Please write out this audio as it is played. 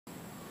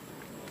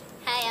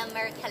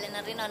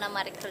Culinary, Nona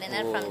Mari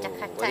Culinary from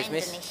Jakarta,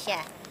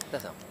 Indonesia.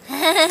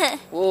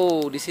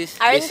 Whoa, this is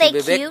Aren't they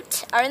bebek.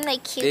 cute? Aren't they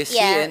cute? Daisy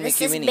yeah, and this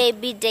Mickey is Minnie.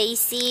 baby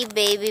Daisy,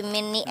 baby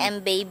Minnie,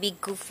 and baby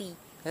Goofy.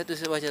 That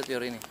is watch out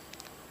your ini.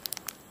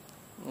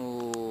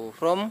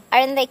 From?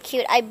 Aren't they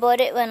cute? I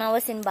bought it when I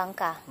was in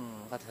Bangka.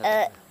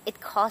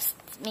 It cost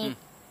me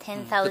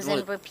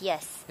 10,000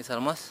 rupiahs. It's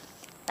almost.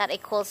 That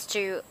equals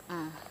to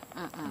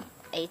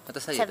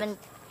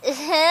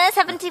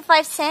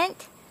 75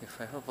 cent.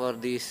 For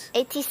this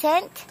 80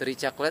 cent. 3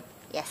 chocolate.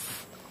 Yes.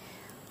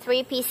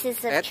 3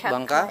 pieces of At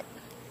chocolate.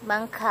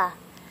 Bangka.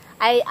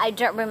 I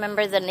don't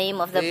remember the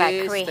name of the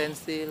bakery. Stand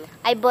still.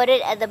 I bought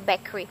it at the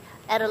bakery,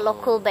 at a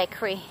local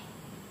bakery.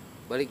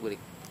 Balik.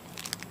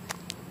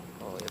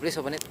 Oh, yeah, please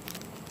open it.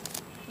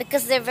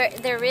 Because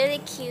they're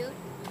really cute.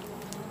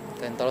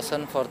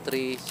 10,000 for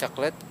 3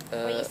 chocolate.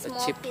 3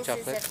 small cheap pieces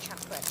chocolate. of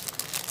chocolate.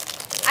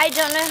 I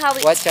don't know how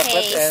it White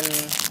chocolate tastes. and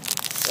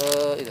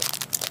itu.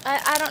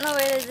 I don't know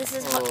whether this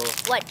is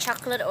white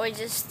chocolate or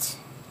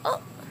just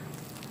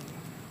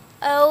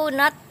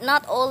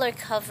not all are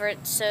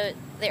covered, so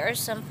there are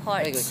some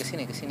parts.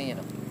 Kesini ya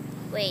dong.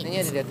 Wait.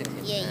 Ini dilihatin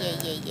sini.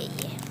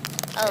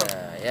 Yeah. Oh.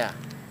 Yeah.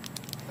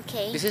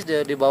 Okay. This is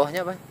di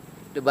bawahnya apa?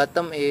 The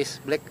bottom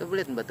is black.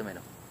 Lihat bottomnya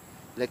dong.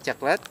 Black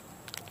chocolate.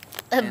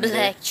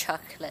 Black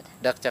chocolate.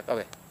 Dark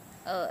chocolate.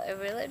 Oh, I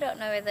really don't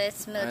know whether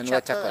it's milk And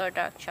chocolate white or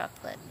dark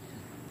chocolate.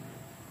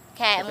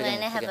 Okay, I'm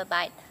gonna have a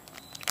bite.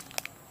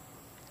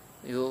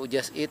 You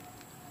just eat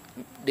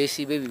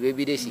Daisy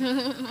baby Daisy.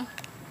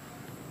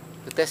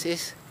 The taste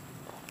is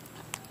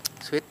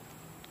sweet.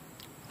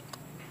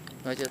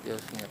 Watch out your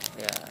finger.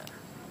 Yeah.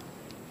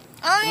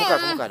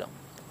 Kemuka dong.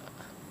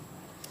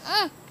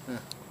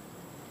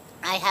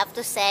 I have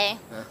to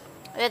say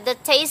that the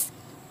taste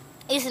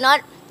is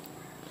not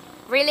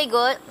really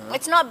good.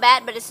 It's not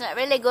bad, but it's not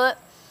really good.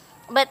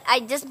 But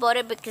I just bought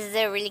it because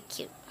they're really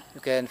cute.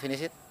 You can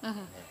finish it? Yeah,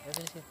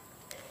 finish it.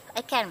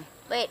 I can.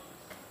 Wait.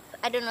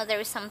 I don't know, there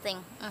is something.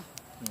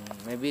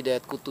 Maybe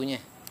that kutunya.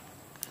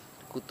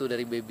 Kutu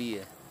dari baby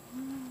ya.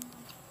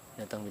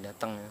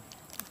 Binatang-binatang ya.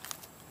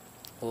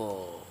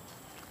 Oh.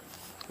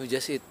 You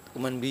just eat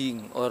human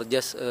being or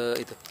just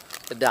itu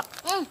a duck.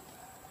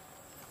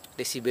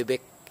 Desi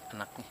bebek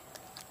anaknya.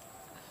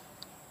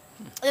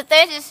 The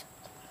taste is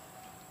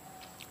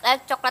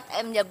like chocolate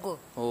ayam jago.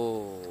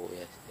 Oh,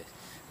 yes.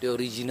 The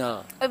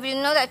original. If you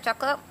know that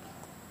chocolate,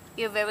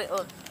 you're very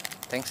old.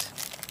 Thanks.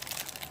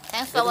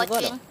 Thanks for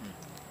watching.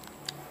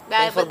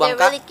 Guys, but they're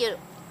really cute.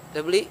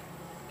 Udah beli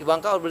di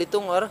Bangka or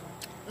Belitung or?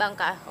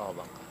 Bangka. Oh,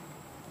 Bangka.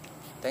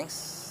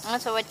 Thanks.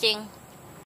 Thanks for watching.